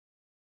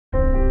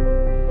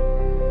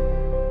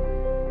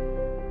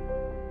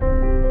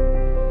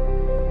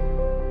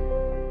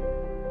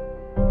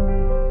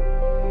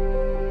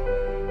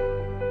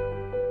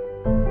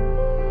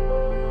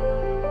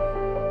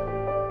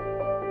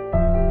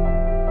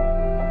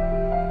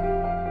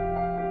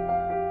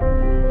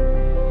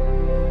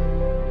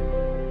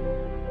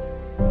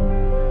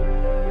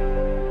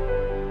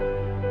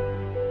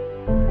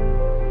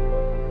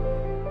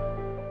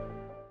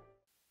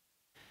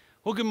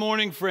Well, good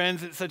morning,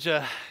 friends. It's such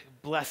a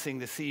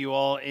blessing to see you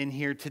all in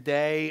here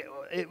today.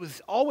 It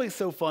was always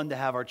so fun to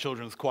have our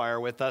children's choir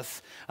with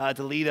us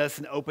to lead us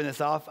and open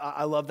us off.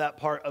 I love that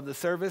part of the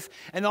service.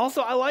 And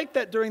also, I like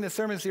that during the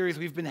sermon series,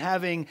 we've been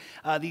having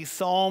these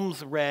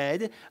psalms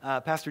read.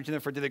 Pastor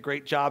Jennifer did a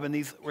great job in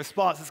these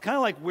responses. It's kind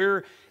of like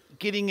we're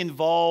getting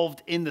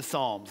involved in the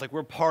Psalms, like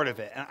we're part of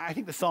it. And I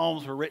think the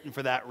Psalms were written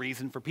for that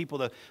reason, for people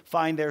to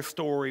find their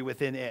story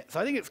within it. So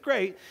I think it's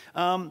great.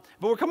 But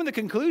we're coming to the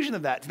conclusion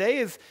of that. Today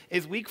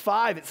is week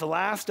 5. It's the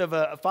last of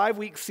a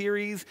 5-week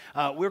series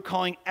we're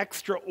calling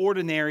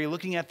Extraordinary,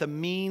 looking at the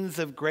means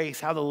of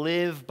grace, how to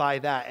live by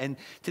that. And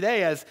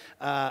today,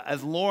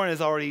 as Lauren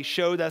has already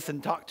showed us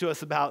and talked to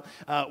us about,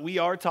 we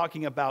are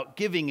talking about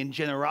giving and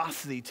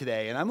generosity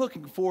today. And I'm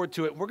looking forward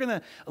to it. We're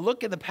going to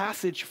look at the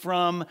passage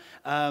from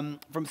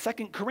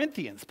 2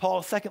 Corinthians,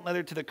 Paul's second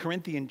letter to the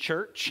Corinthian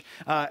church.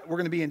 We're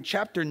going to be in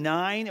chapter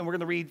 9, and we're going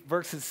to read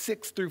verses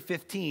 6 through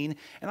 15.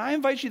 And I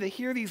invite you to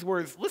hear these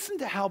words. Listen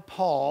to how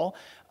Paul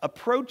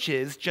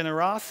approaches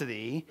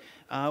generosity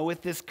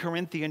with this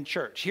Corinthian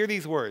church. Hear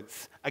these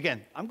words.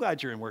 Again, I'm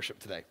glad you're in worship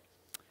today.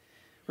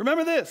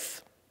 Remember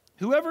this: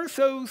 whoever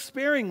sows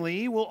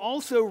sparingly will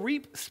also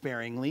reap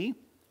sparingly,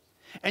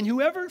 and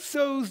whoever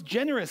sows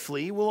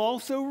generously will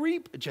also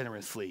reap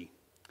generously.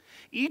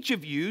 Each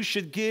of you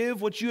should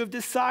give what you have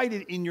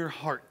decided in your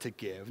heart to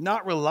give,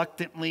 not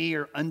reluctantly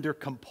or under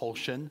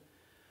compulsion,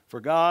 for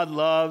God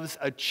loves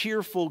a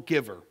cheerful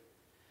giver.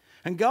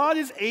 And God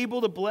is able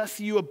to bless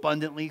you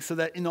abundantly so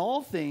that in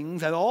all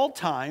things, at all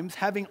times,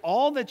 having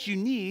all that you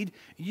need,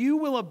 you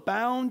will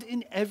abound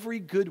in every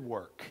good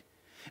work.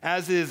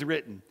 As it is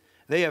written,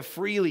 they have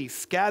freely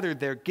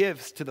scattered their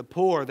gifts to the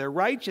poor. Their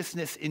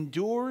righteousness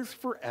endures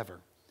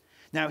forever.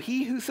 Now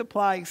he who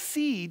supplies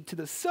seed to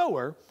the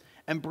sower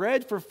and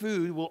bread for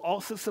food will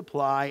also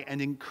supply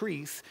and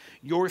increase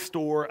your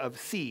store of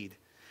seed,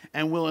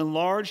 and will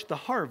enlarge the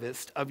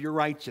harvest of your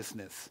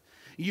righteousness.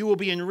 You will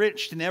be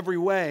enriched in every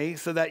way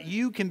so that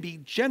you can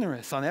be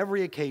generous on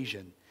every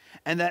occasion,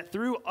 and that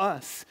through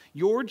us,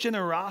 your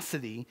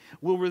generosity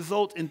will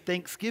result in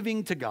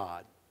thanksgiving to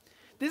God.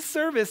 This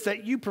service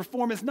that you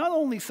perform is not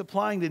only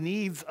supplying the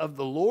needs of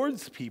the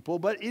Lord's people,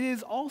 but it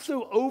is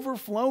also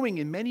overflowing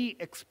in many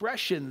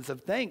expressions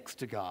of thanks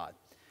to God.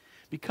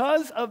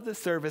 Because of the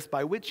service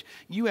by which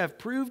you have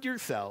proved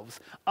yourselves,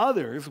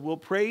 others will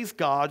praise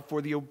God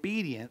for the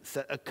obedience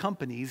that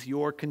accompanies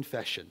your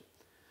confession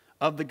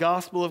of the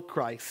gospel of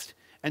Christ,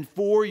 and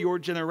for your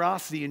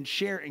generosity in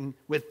sharing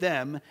with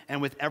them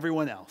and with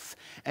everyone else.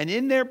 And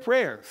in their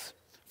prayers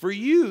for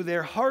you,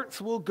 their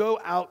hearts will go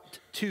out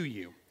to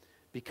you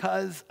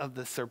because of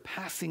the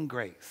surpassing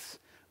grace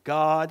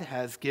God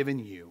has given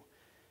you.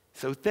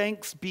 So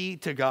thanks be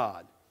to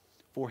God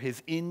for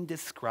his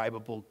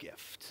indescribable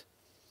gift.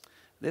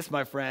 This,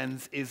 my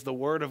friends, is the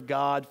word of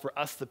God for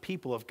us, the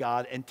people of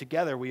God, and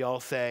together we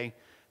all say,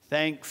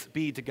 thanks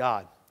be to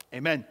God.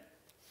 Amen.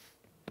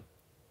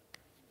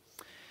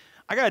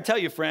 I got to tell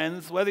you,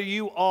 friends, whether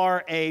you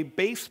are a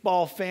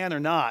baseball fan or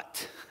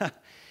not,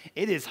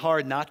 it is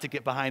hard not to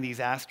get behind these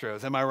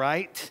Astros. Am I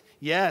right?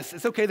 Yes,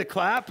 it's okay to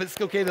clap. It's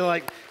okay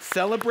to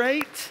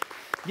celebrate.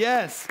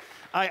 Yes.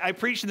 I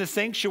preached in the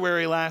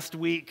sanctuary last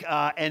week,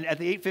 and at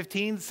the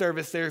 8:15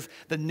 service, there's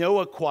the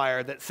Noah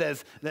choir that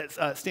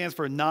stands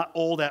for Not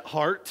Old at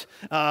Heart.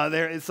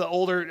 It's the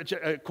older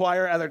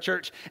choir at our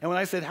church. And when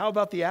I said, "How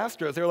about the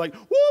Astros?" they were like,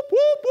 "Whoop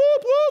whoop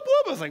whoop whoop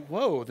whoop." I was like,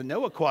 "Whoa, the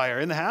Noah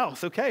choir in the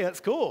house. Okay, that's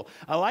cool.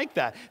 I like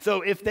that."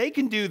 So if they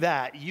can do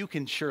that, you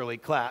can surely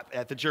clap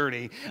at the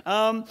Journey.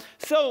 Come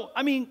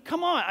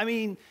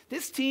on.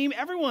 This team,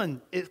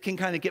 everyone can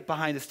kind of get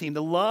behind this team.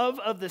 The love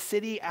of the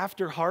city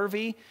after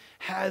Harvey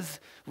has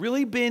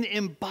really been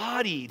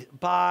embodied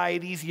by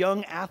these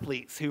young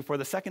athletes who, for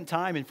the second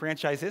time in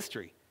franchise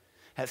history,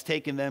 has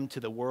taken them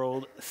to the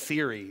World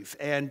Series.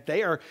 And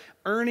they are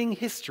earning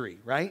history,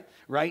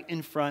 right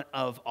in front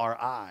of our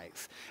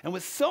eyes. And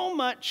with so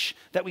much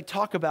that we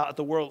talk about at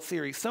the World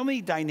Series, so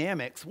many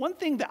dynamics, one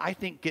thing that I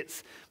think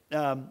gets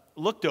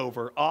looked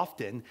over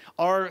often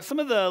are some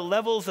of the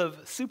levels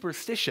of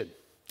superstition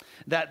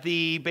that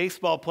the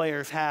baseball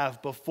players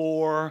have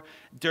before,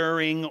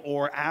 during,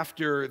 or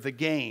after the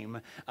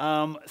game.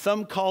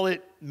 Some call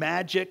it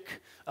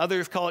magic.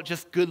 Others call it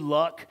just good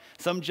luck.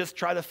 Some just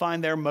try to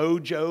find their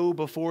mojo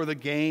before the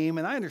game,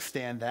 and I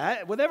understand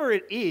that. Whatever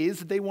it is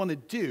that they want to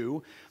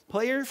do,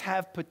 players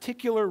have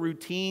particular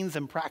routines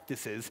and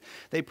practices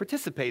they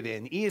participate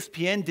in.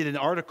 ESPN did an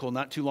article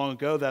not too long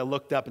ago that I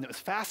looked up, and it was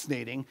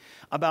fascinating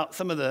about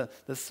some of the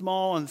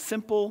small and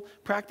simple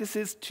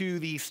practices to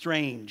the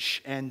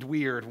strange and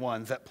weird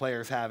ones that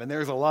players have, and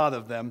there's a lot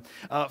of them,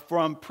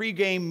 from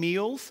pregame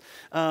meals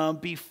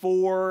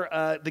before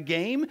the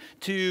game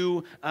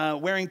to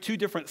wearing 2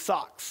 different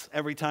socks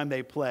every time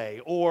they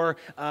play, or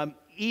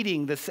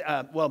eating the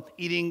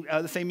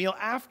same meal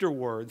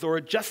afterwards, or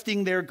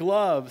adjusting their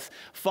gloves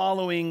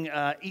following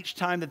each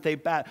time that they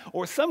bat.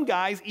 Or some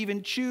guys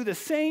even chew the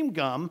same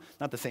gum,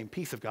 not the same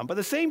piece of gum, but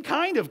the same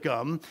kind of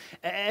gum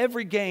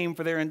every game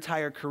for their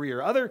entire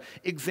career. Other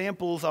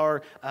examples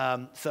are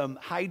some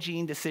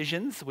hygiene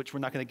decisions, which we're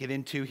not going to get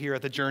into here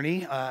at the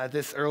Journey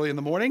this early in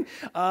the morning,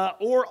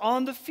 or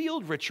on the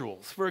field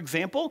rituals. For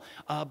example,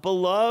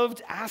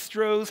 beloved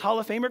Astros Hall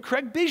of Famer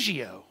Craig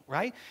Biggio,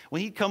 right?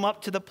 When he'd come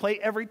up to the plate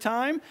every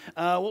time,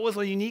 what was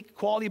a unique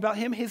quality about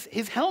him?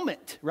 His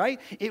helmet, right?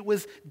 It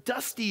was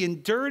dusty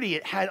and dirty.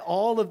 It had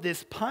all of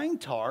this pine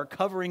tar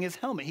covering his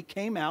helmet. He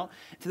came out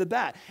to the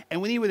bat,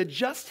 and when he would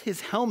adjust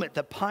his helmet,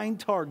 the pine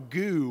tar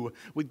goo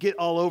would get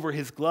all over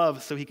his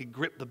gloves so he could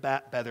grip the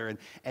bat better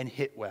and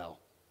hit well.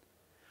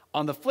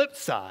 On the flip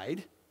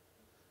side,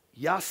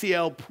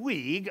 Yasiel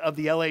Puig of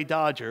the LA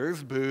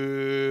Dodgers,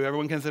 boo,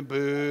 everyone can say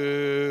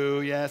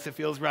boo, yes, it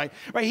feels right.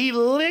 Right, he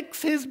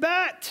licks his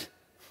bat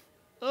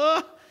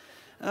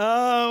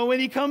when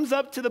he comes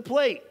up to the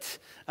plate.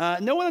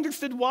 No one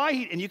understood why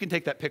and you can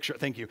take that picture,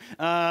 thank you.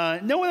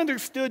 No one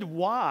understood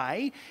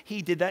why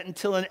he did that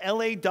until an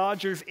LA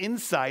Dodgers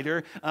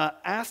insider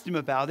asked him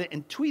about it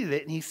and tweeted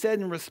it, and he said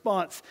in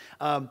response,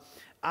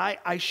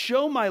 I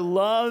show my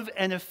love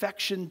and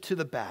affection to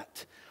the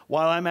bat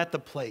while I'm at the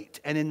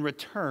plate, and in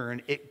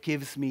return, it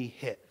gives me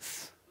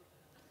hits.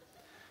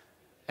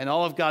 And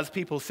all of God's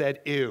people said,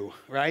 ew,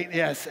 right?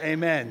 Yes,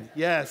 amen,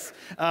 yes.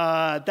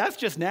 That's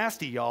just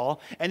nasty,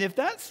 y'all. And if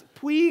that's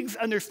Puig's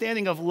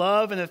understanding of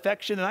love and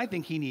affection, then I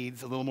think he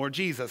needs a little more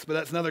Jesus, but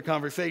that's another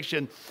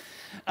conversation.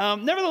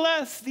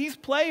 Nevertheless, these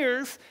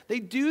players, they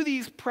do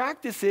these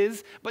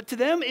practices, but to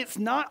them, it's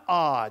not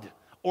odd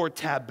or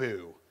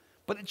taboo,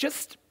 but it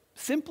just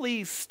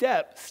simply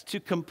steps to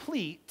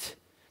complete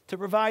to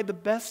provide the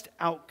best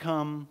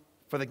outcome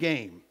for the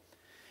game.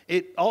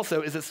 It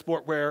also is a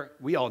sport where,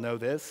 we all know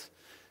this,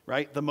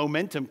 right? The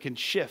momentum can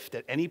shift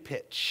at any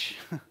pitch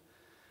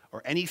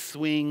or any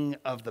swing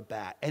of the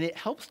bat, and it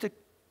helps to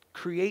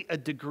create a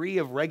degree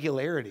of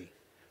regularity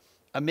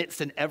amidst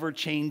an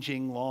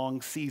ever-changing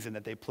long season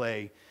that they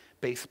play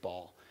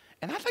baseball.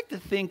 And I'd like to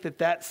think that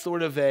that's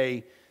sort of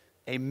a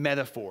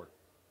metaphor,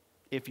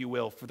 if you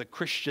will, for the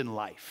Christian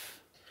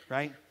life,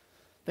 right?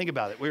 Think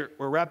about it. We're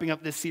wrapping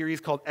up this series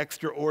called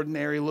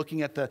Extraordinary,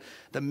 looking at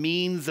the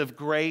means of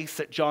grace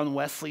that John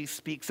Wesley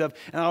speaks of.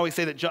 And I always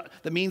say that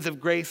the means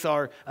of grace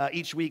are,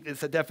 each week,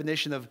 it's a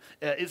definition of,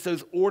 it's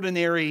those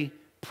ordinary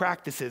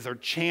practices or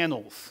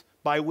channels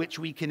by which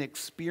we can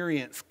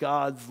experience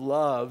God's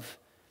love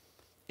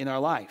in our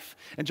life.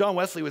 And John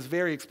Wesley was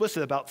very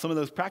explicit about some of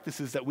those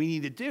practices that we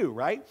need to do,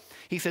 right?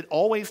 He said,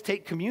 always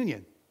take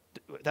communion.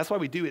 That's why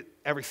we do it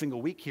every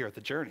single week here at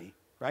the Journey,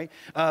 right?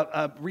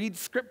 Read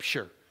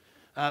Scripture.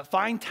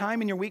 Find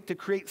time in your week to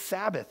create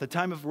Sabbath, a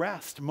time of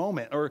rest,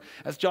 moment, or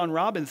as John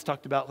Robbins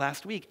talked about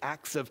last week,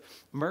 acts of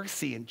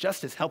mercy and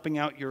justice, helping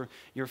out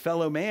your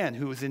fellow man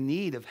who is in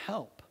need of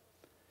help.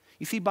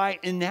 You see, by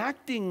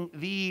enacting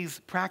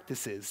these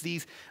practices,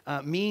 these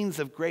means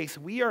of grace,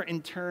 we are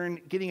in turn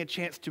getting a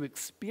chance to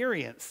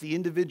experience the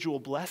individual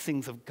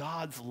blessings of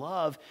God's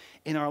love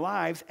in our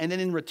lives, and then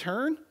in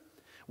return,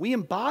 we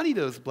embody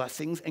those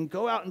blessings and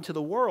go out into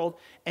the world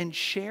and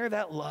share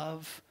that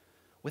love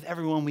with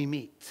everyone we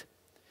meet.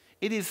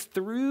 It is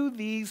through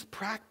these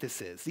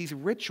practices, these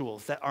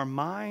rituals, that our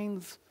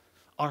minds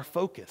are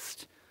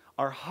focused,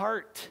 our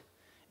heart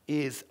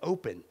is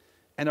open,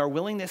 and our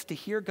willingness to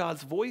hear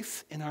God's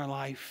voice in our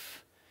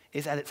life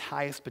is at its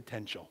highest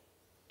potential.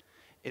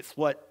 It's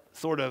what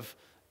sort of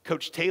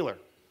Coach Taylor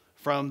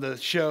from the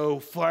show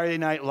Friday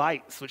Night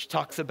Lights, which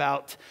talks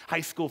about high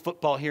school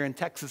football here in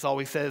Texas,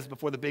 always says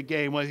before the big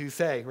game. What does he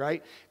say,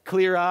 right?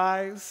 Clear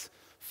eyes,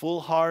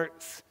 full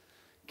hearts,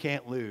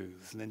 can't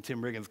lose. And then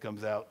Tim Riggins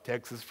comes out,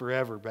 Texas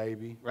forever,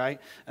 baby, right?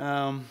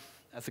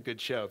 That's a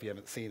good show if you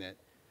haven't seen it.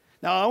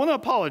 Now, I want to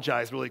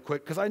apologize really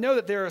quick because I know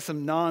that there are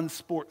some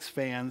non-sports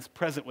fans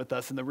present with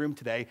us in the room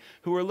today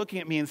who are looking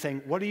at me and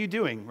saying, what are you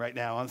doing right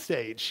now on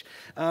stage?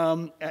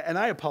 And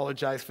I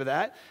apologize for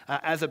that.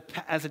 As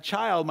a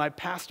child, my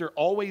pastor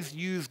always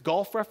used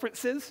golf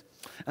references.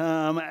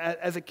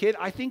 As a kid,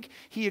 I think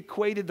he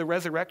equated the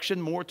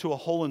resurrection more to a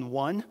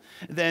hole-in-one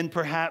than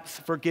perhaps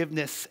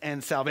forgiveness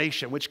and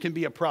salvation, which can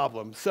be a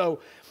problem.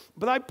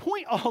 But I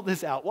point all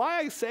this out. Why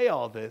I say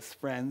all this,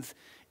 friends,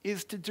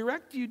 is to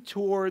direct you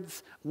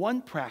towards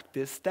one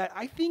practice that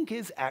I think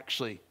is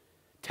actually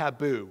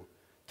taboo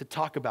to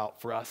talk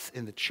about for us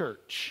in the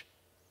church.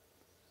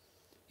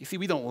 You see,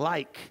 we don't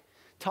like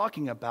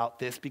talking about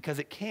this because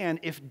it can,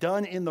 if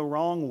done in the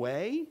wrong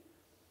way,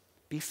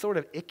 be sort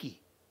of icky.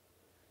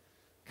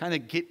 Kind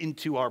of get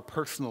into our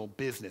personal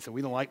business, and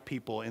we don't like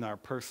people in our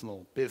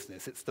personal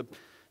business. It's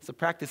the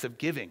practice of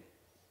giving.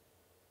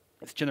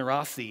 It's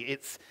generosity.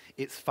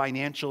 It's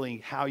financially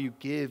how you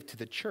give to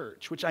the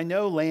church, which I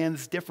know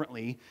lands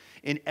differently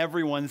in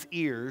everyone's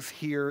ears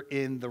here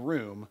in the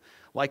room.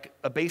 Like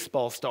a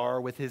baseball star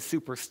with his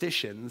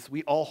superstitions,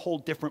 we all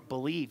hold different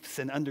beliefs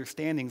and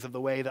understandings of the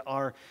way that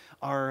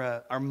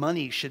our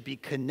money should be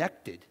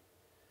connected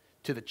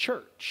to the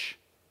church.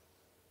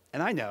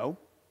 And I know,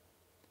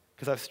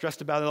 because I've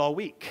stressed about it all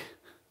week,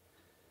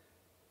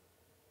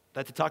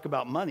 that to talk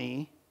about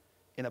money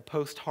in a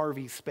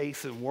post-Harvey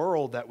space and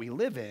world that we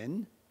live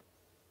in,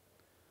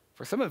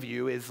 for some of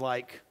you is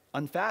like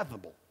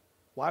unfathomable.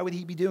 Why would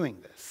he be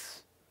doing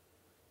this?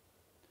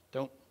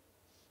 Don't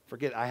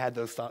forget, I had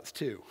those thoughts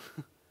too.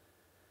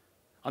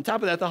 On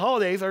top of that, the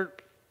holidays are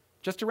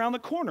just around the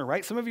corner,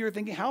 right? Some of you are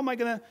thinking, how am I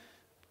going to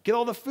get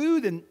all the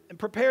food and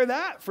prepare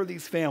that for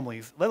these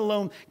families, let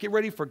alone get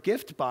ready for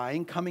gift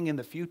buying coming in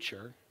the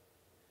future?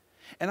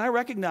 And I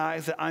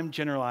recognize that I'm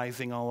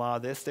generalizing a lot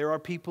of this. There are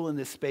people in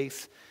this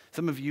space,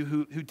 some of you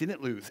who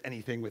didn't lose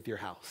anything with your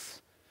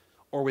house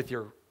or with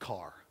your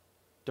car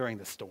during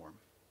the storm.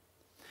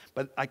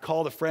 But I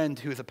called a friend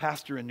who is a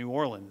pastor in New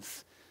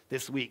Orleans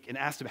this week and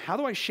asked him, how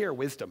do I share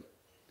wisdom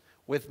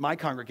with my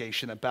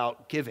congregation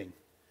about giving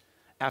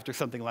after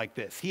something like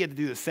this? He had to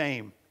do the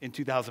same in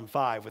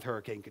 2005 with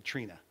Hurricane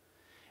Katrina.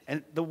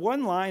 And the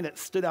one line that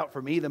stood out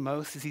for me the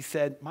most is he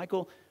said,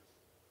 Michael,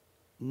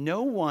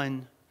 no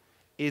one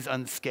is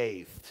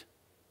unscathed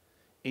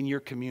in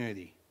your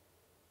community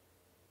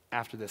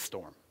after this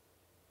storm.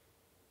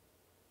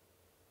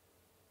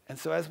 And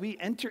so as we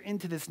enter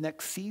into this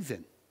next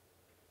season,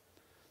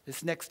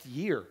 this next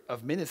year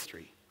of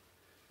ministry,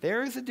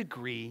 there is a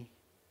degree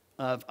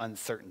of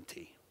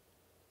uncertainty.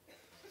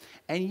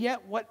 And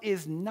yet what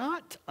is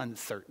not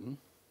uncertain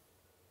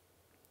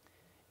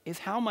is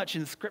how much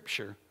in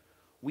Scripture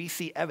we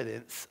see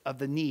evidence of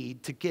the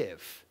need to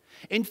give.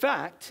 In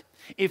fact,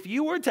 if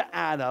you were to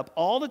add up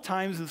all the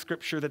times in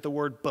Scripture that the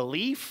word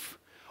belief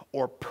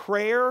or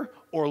prayer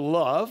or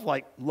love,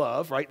 like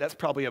love, right? That's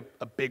probably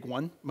a big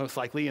one, most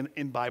likely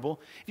in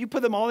Bible. If you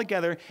put them all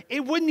together,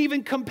 it wouldn't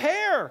even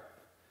compare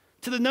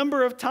to the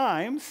number of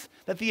times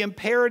that the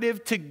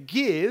imperative to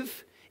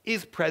give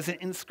is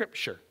present in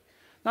Scripture.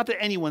 Not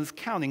that anyone's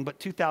counting, but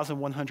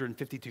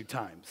 2,152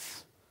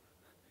 times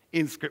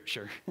in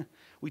Scripture.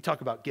 We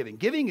talk about giving.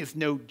 Giving is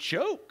no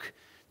joke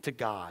to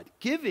God.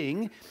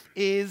 Giving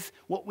is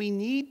what we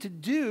need to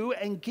do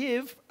and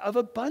give of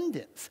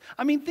abundance.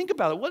 I mean, think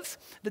about it. What's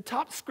the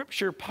top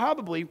scripture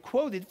probably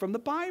quoted from the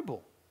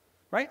Bible,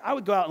 right? I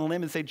would go out on a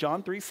limb and say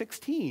John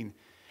 3:16.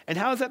 And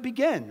how does that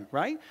begin,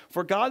 right?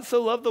 For God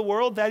so loved the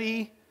world that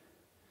he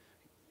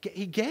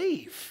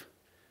gave.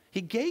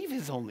 He gave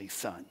his only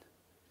son.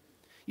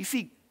 You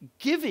see,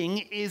 giving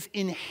is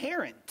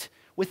inherent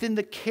within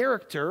the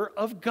character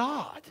of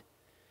God.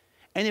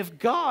 And if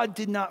God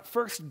did not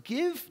first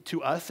give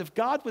to us, if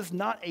God was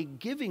not a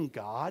giving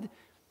God,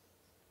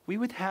 we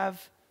would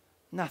have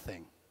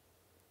nothing.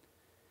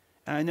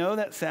 And I know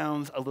that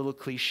sounds a little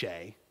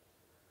cliche,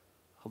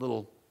 a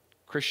little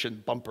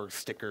Christian bumper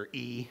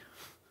sticker-y.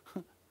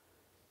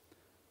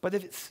 But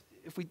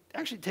if we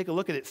actually take a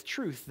look at its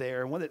truth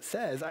there and what it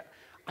says,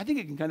 I think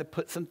it can kind of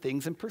put some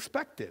things in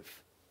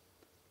perspective.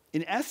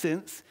 In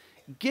essence,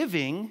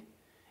 giving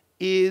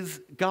is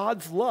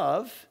God's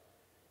love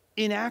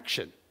in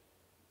action.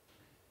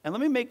 And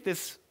let me make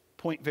this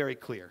point very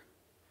clear.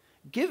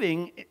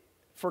 Giving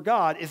for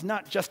God is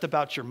not just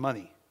about your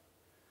money.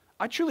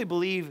 I truly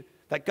believe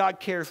that God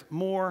cares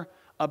more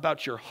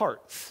about your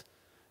hearts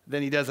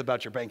than he does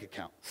about your bank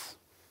accounts.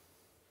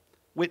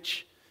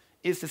 Which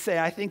is to say,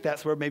 I think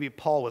that's where maybe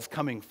Paul was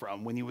coming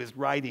from when he was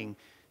writing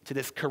to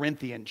this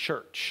Corinthian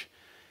church.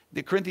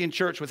 The Corinthian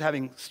church was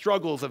having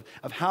struggles of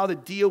how to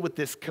deal with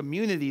this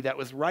community that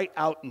was right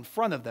out in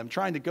front of them,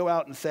 trying to go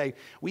out and say,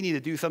 we need to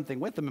do something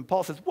with them. And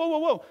Paul says, whoa, whoa,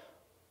 whoa.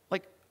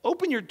 Like,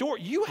 open your door.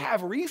 You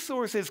have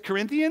resources,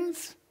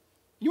 Corinthians.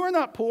 You are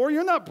not poor.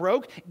 You're not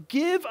broke.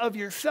 Give of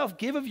yourself.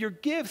 Give of your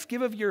gifts.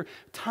 Give of your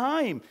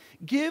time.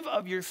 Give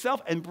of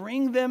yourself and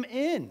bring them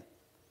in.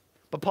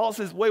 But Paul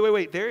says,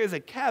 wait. There is a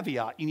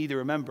caveat you need to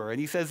remember. And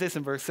he says this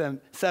in verse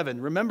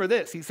 7. Remember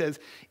this. He says,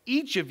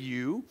 each of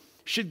you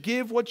should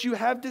give what you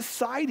have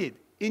decided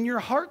in your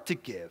heart to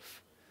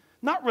give,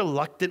 not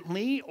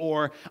reluctantly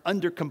or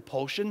under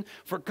compulsion,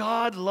 for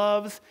God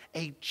loves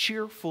a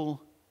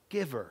cheerful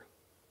giver.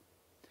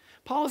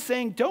 Paul is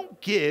saying, don't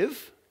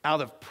give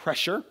out of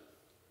pressure.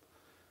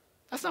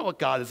 That's not what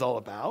God is all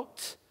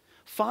about.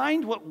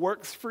 Find what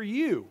works for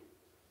you.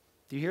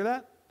 Do you hear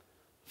that?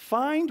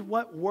 Find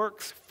what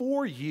works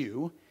for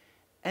you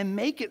and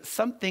make it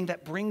something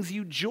that brings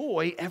you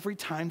joy every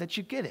time that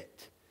you get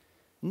it.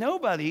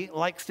 Nobody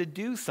likes to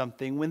do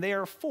something when they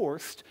are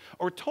forced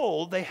or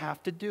told they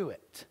have to do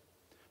it.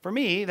 For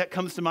me, that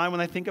comes to mind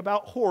when I think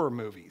about horror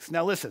movies.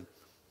 Now listen,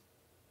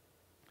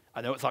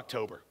 I know it's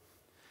October.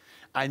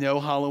 I know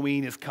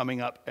Halloween is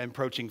coming up and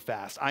approaching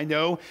fast. I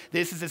know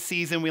this is a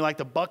season we like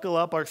to buckle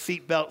up our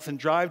seatbelts and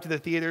drive to the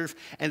theaters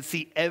and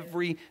see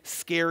every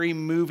scary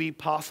movie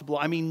possible.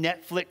 I mean,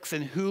 Netflix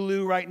and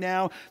Hulu right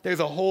now, there's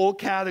a whole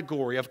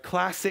category of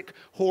classic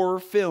horror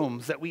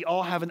films that we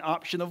all have an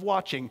option of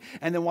watching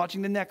and then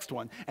watching the next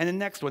one and the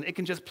next one. It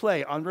can just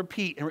play on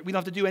repeat and we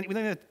don't have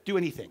to do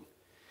anything.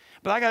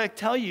 But I got to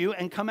tell you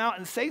and come out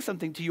and say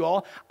something to you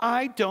all,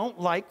 I don't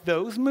like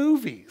those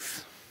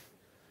movies.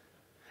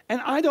 And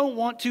I don't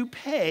want to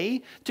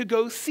pay to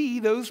go see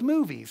those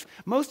movies.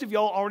 Most of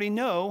y'all already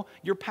know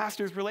your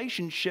pastor's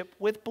relationship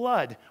with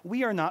blood.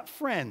 We are not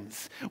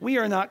friends. We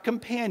are not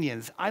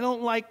companions. I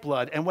don't like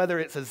blood. And whether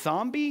it's a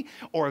zombie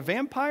or a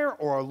vampire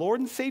or our Lord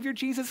and Savior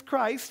Jesus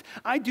Christ,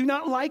 I do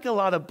not like a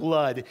lot of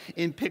blood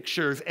in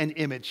pictures and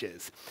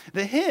images.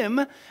 The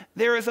hymn,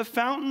 "There is a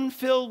fountain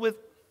filled with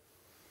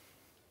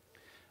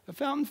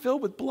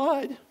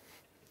blood,"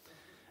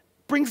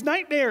 brings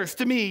nightmares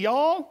to me,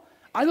 y'all.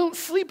 I don't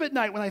sleep at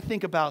night when I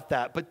think about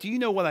that. But do you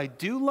know what I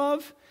do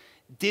love?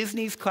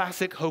 Disney's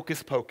classic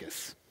Hocus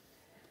Pocus.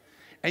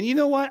 And you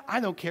know what?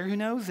 I don't care who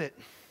knows it.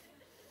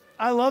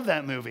 I love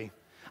that movie.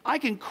 I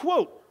can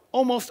quote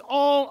almost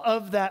all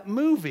of that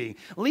movie.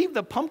 Leave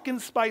the pumpkin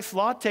spice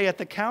latte at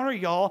the counter,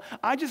 y'all.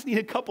 I just need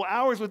a couple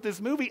hours with this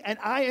movie, and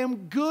I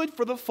am good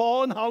for the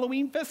fall and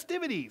Halloween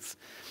festivities.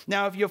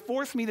 Now, if you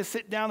force me to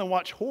sit down and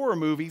watch horror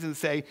movies and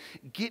say,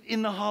 get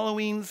in the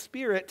Halloween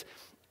spirit,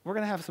 we're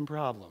going to have some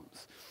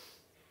problems.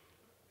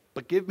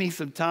 But give me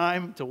some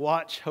time to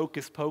watch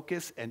Hocus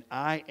Pocus, and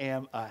I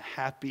am a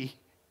happy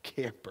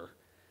camper.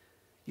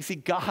 You see,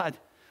 God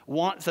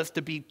wants us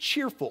to be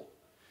cheerful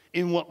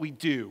in what we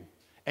do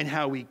and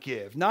how we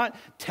give, not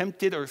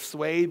tempted or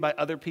swayed by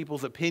other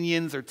people's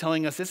opinions or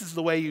telling us this is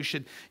the way you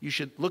should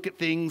look at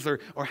things or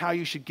how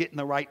you should get in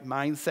the right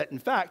mindset. In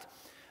fact,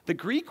 the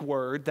Greek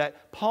word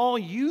that Paul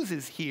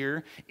uses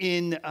here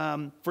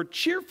for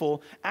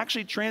cheerful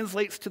actually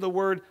translates to the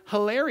word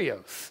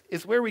hilarios.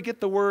 It's where we get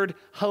the word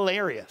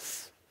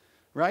hilarious,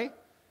 right?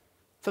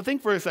 So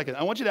think for a second.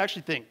 I want you to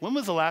actually think. When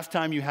was the last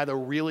time you had a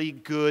really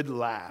good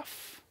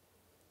laugh?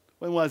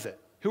 When was it?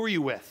 Who were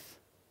you with?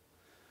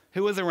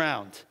 Who was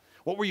around?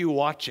 What were you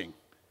watching,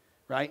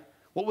 right?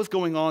 What was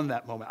going on in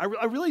that moment?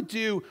 I really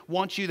do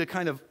want you to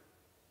kind of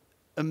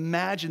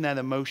imagine that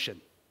emotion.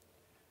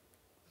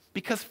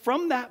 Because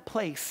from that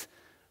place,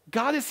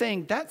 God is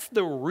saying that's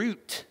the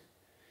root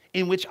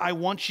in which I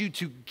want you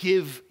to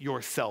give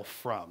yourself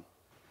from.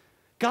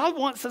 God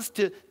wants us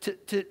to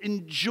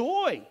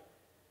enjoy,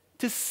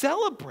 to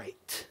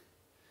celebrate,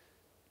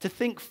 to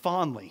think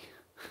fondly,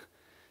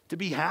 to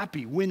be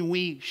happy when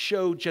we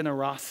show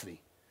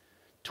generosity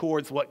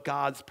towards what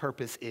God's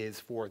purpose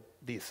is for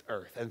this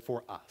earth and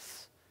for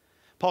us.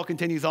 Paul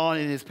continues on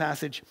in his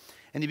passage,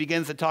 and he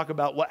begins to talk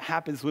about what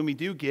happens when we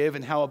do give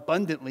and how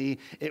abundantly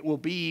it will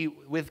be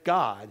with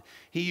God.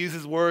 He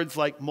uses words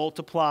like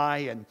multiply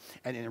and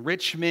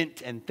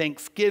enrichment and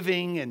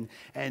thanksgiving,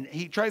 and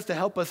he tries to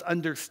help us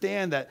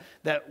understand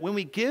that when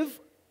we give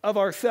of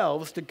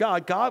ourselves to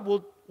God, God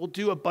will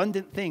do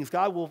abundant things.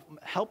 God will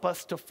help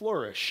us to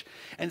flourish.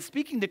 And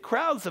speaking to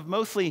crowds of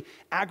mostly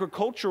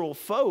agricultural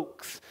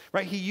folks,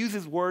 right, he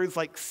uses words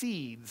like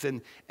seeds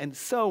and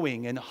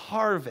sowing and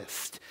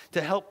harvest to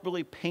help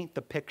really paint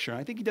the picture.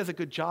 And I think he does a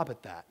good job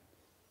at that.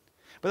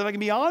 But if I can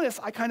be honest,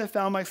 I kind of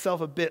found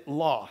myself a bit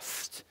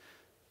lost.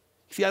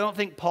 See, I don't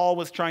think Paul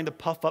was trying to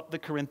puff up the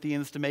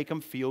Corinthians to make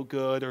them feel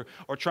good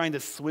or trying to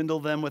swindle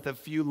them with a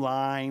few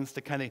lines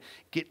to kind of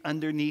get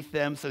underneath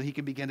them so he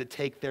could begin to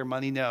take their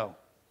money. No.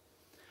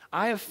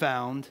 I have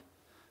found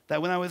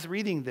that when I was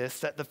reading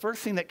this, that the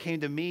first thing that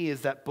came to me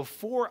is that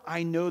before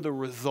I know the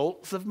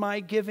results of my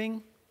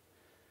giving,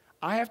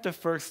 I have to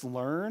first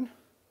learn,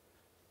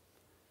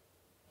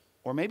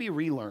 or maybe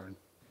relearn,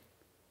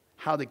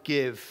 how to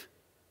give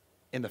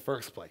in the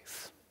first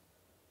place.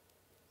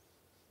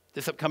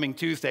 This upcoming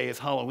Tuesday is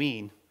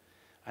Halloween.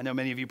 I know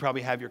many of you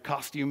probably have your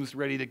costumes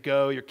ready to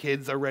go, your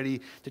kids are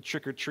ready to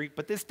trick or treat,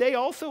 but this day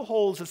also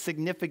holds a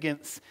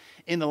significance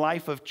in the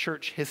life of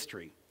church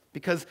history.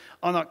 Because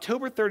on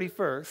October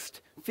 31st,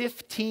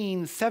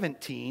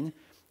 1517,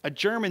 a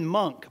German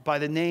monk by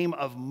the name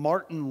of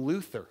Martin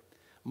Luther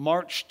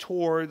marched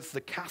towards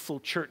the Castle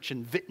Church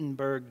in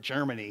Wittenberg,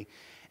 Germany,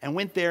 and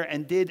went there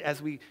and did,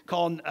 as we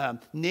call,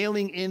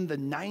 nailing in the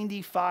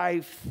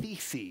 95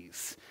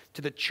 Theses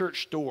to the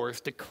church doors,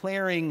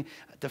 declaring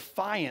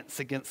defiance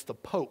against the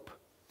Pope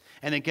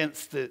and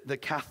against the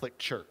Catholic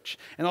Church.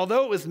 And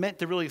although it was meant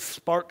to really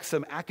spark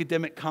some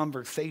academic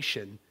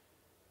conversation,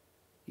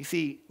 you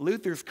see,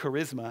 Luther's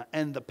charisma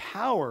and the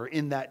power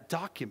in that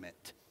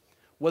document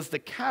was the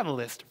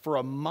catalyst for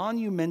a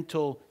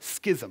monumental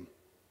schism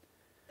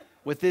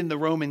within the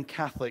Roman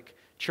Catholic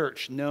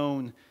Church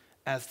known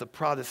as the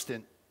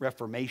Protestant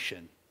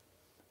Reformation.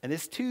 And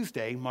this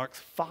Tuesday marks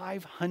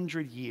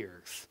 500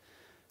 years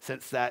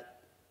since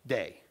that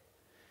day.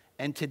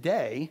 And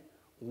today,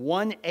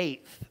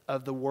 1/8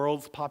 of the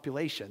world's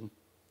population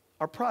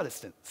are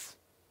Protestants.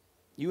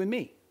 You and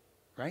me,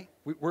 right?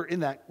 We're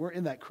in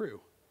that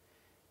crew.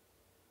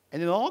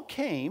 And it all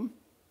came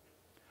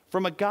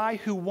from a guy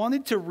who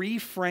wanted to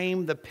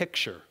reframe the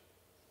picture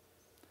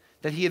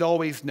that he had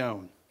always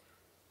known.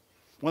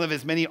 One of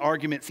his many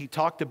arguments he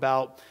talked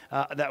about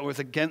that was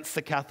against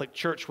the Catholic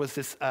Church was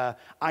this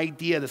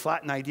this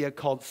Latin idea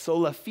called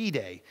sola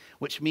fide,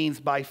 which means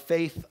by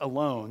faith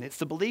alone. It's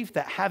the belief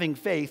that having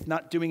faith,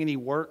 not doing any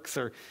works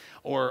or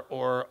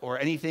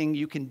anything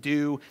you can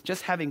do,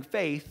 just having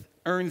faith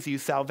earns you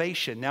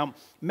salvation. Now,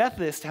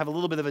 Methodists have a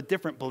little bit of a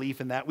different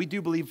belief in that. We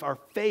do believe our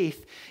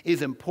faith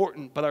is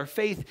important, but our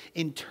faith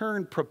in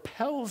turn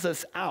propels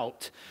us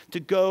out to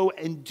go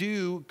and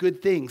do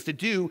good things, to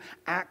do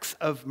acts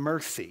of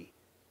mercy.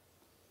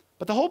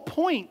 But the whole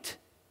point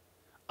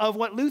of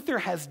what Luther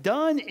has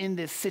done in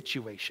this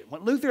situation,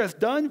 what Luther has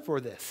done for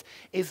this,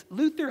 is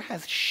Luther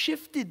has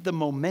shifted the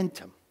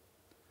momentum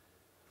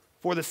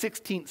for the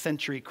 16th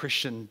century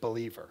Christian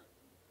believer.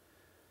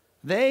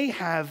 They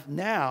have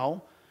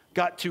now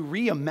got to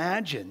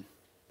reimagine,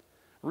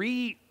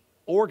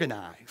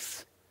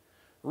 reorganize,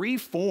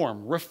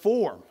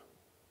 reform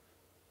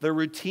the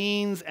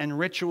routines and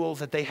rituals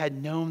that they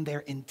had known their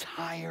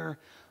entire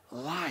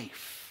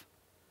life.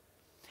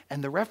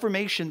 And the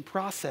Reformation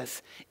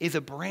process is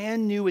a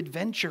brand new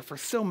adventure for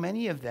so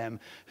many of them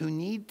who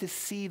need to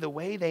see the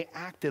way they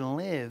act and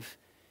live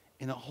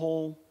in a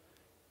whole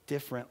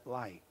different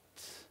light.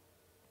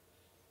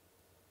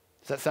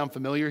 Does that sound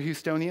familiar,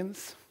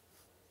 Houstonians?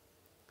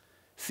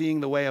 Seeing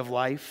the way of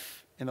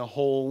life in a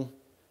whole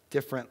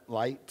different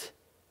light.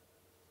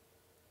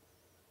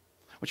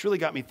 Which really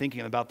got me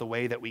thinking about the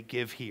way that we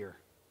give here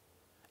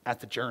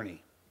at the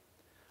Journey.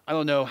 I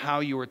don't know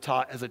how you were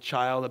taught as a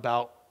child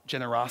about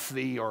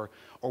generosity or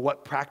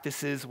what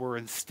practices were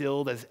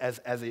instilled as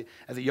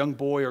a young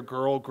boy or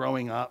girl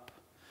growing up.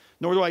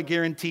 Nor do I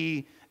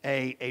guarantee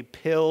a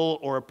pill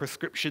or a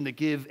prescription to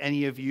give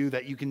any of you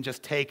that you can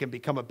just take and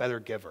become a better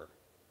giver.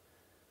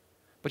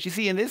 But you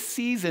see, in this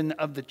season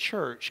of the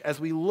church, as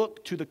we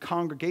look to the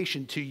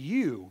congregation, to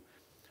you,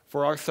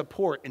 for our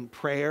support in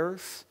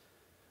prayers,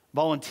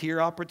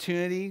 volunteer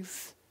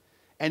opportunities,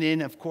 and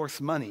in, of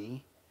course,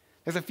 money,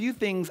 there's a few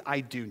things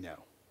I do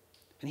know.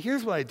 And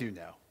here's what I do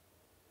know.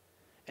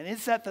 And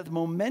it's that the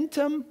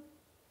momentum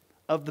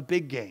of the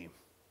big game,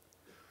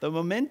 the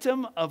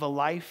momentum of a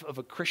life of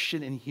a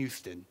Christian in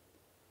Houston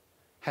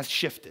has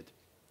shifted.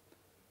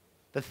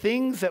 The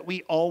things that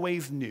we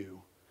always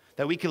knew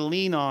that we can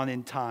lean on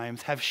in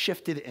times have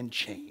shifted and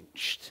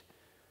changed.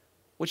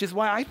 Which is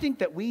why I think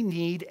that we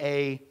need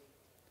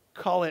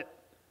call it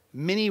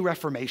mini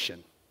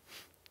reformation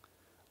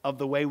of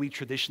the way we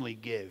traditionally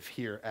give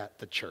here at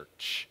the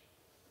church.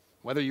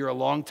 Whether you're a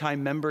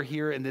longtime member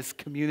here in this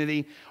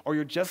community or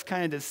you're just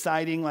kind of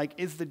deciding,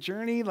 is the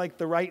Journey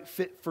the right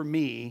fit for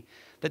me?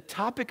 The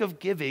topic of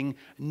giving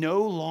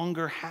no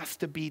longer has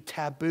to be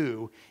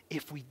taboo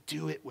if we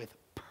do it with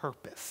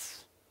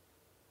purpose.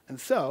 And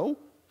so,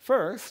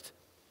 first,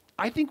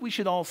 I think we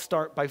should all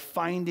start by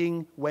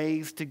finding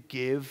ways to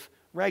give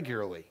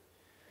regularly.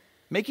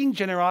 Making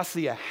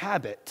generosity a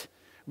habit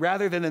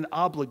rather than an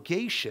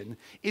obligation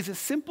is a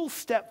simple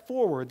step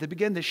forward to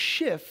begin to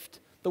shift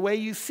the way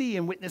you see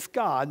and witness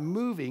God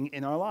moving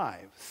in our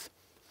lives.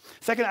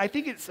 Second, I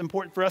think it's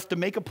important for us to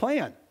make a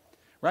plan,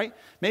 right?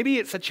 Maybe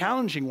it's a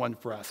challenging one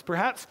for us.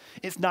 Perhaps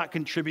it's not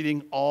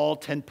contributing all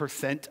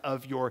 10%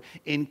 of your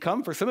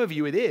income. For some of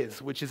you it is,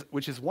 which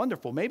is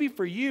wonderful. Maybe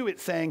for you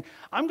it's saying,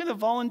 I'm going to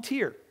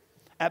volunteer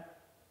at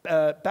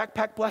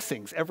Backpack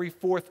Blessings every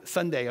fourth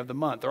Sunday of the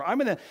month. Or I'm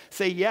going to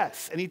say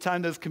yes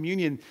anytime those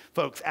communion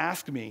folks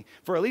ask me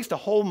for at least a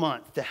whole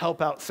month to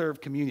help out serve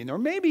communion. Or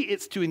maybe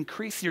it's to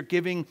increase your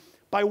giving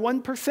by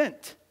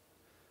 1%.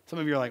 Some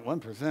of you are like,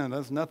 1%?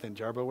 That's nothing,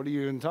 Jarboe. What are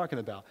you even talking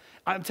about?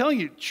 I'm telling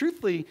you,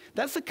 truthfully,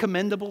 that's a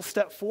commendable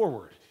step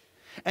forward.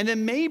 And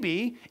then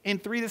maybe in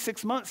 3 to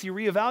 6 months, you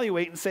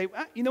reevaluate and say,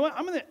 you know what,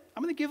 I'm going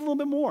to give a little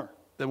bit more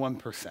than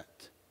 1%.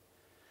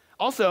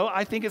 Also,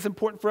 I think it's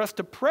important for us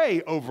to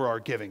pray over our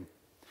giving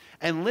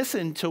and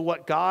listen to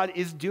what God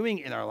is doing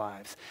in our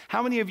lives.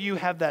 How many of you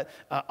have that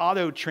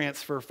auto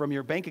transfer from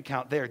your bank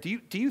account there? Do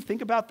you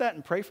think about that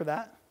and pray for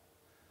that?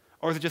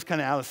 Or is it just kind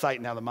of out of sight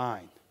and out of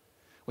mind?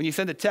 When you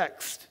send a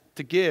text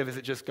to give, is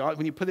it just God?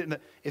 When you put it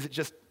is it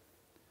just,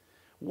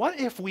 what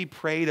if we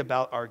prayed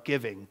about our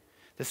giving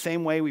the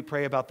same way we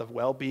pray about the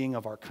well-being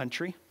of our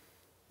country,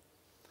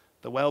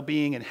 the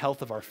well-being and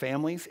health of our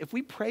families? If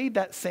we prayed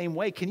that same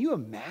way, can you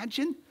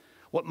imagine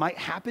what might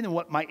happen and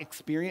what might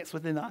experience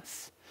within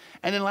us?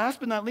 And then last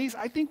but not least,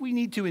 I think we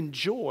need to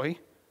enjoy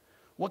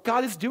what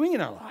God is doing in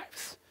our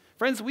lives.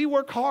 Friends, we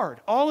work hard.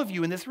 All of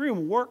you in this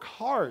room work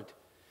hard.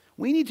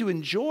 We need to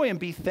enjoy and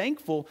be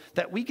thankful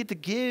that we get to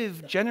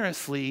give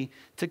generously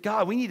to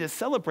God. We need to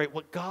celebrate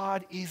what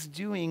God is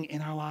doing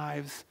in our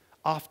lives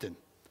often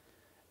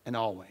and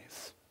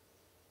always.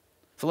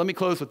 So let me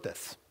close with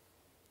this.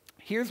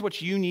 Here's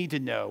what you need to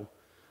know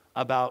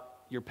about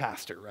your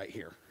pastor right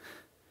here.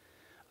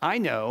 I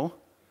know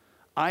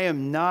I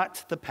am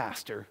not the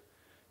pastor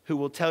who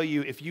will tell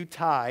you if you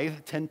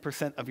tithe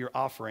 10% of your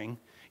offering,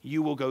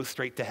 you will go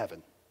straight to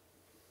heaven.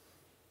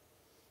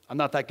 I'm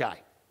not that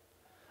guy.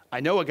 I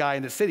know a guy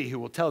in the city who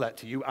will tell that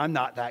to you. I'm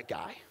not that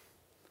guy.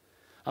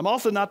 I'm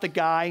also not the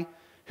guy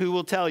who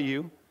will tell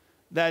you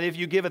that if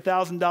you give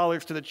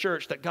 $1,000 to the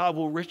church, that God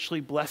will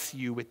richly bless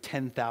you with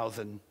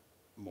 10,000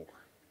 more.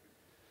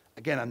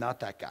 Again, I'm not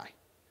that guy.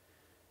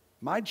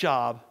 My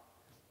job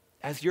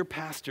as your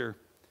pastor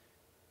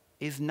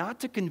is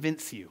not to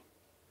convince you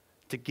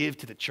to give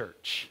to the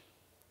church.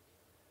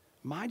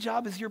 My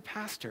job as your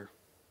pastor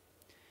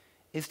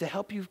is to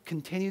help you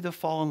continue to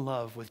fall in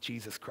love with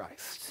Jesus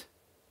Christ.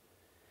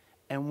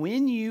 And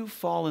when you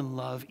fall in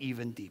love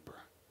even deeper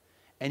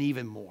and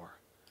even more,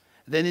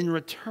 then in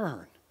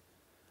return,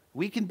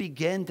 we can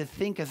begin to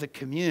think as a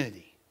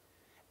community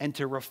and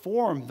to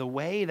reform the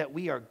way that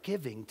we are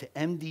giving to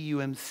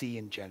MDUMC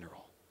in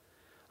general.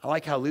 I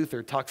like how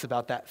Luther talks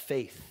about that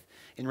faith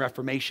in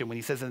Reformation when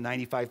he says in the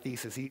 95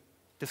 Thesis, he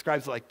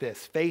describes it like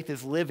this: faith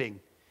is living,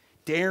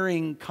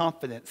 daring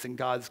confidence in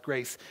God's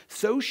grace,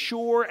 so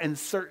sure and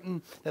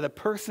certain that a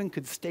person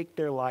could stake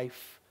their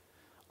life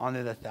on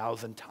it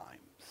 1,000 times.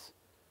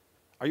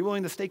 Are you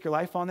willing to stake your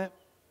life on it?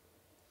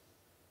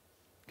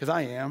 Because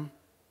I am.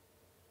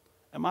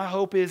 And my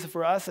hope is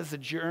for us as a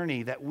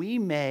journey that we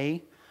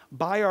may,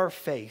 by our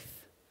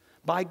faith,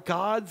 by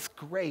God's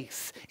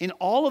grace, in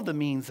all of the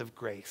means of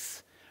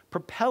grace,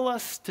 propel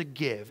us to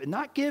give. And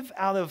not give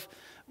out of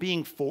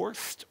being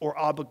forced or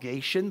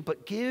obligation,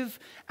 but give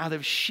out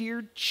of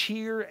sheer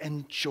cheer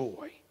and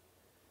joy.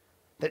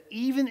 That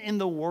even in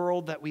the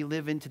world that we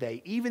live in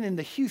today, even in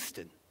the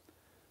Houston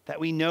that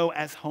we know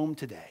as home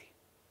today,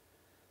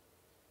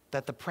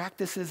 that the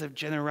practices of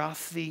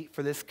generosity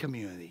for this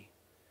community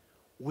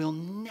will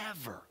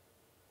never,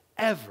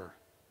 ever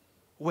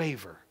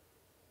waver.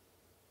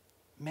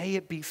 May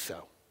it be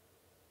so.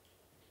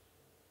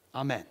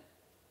 Amen.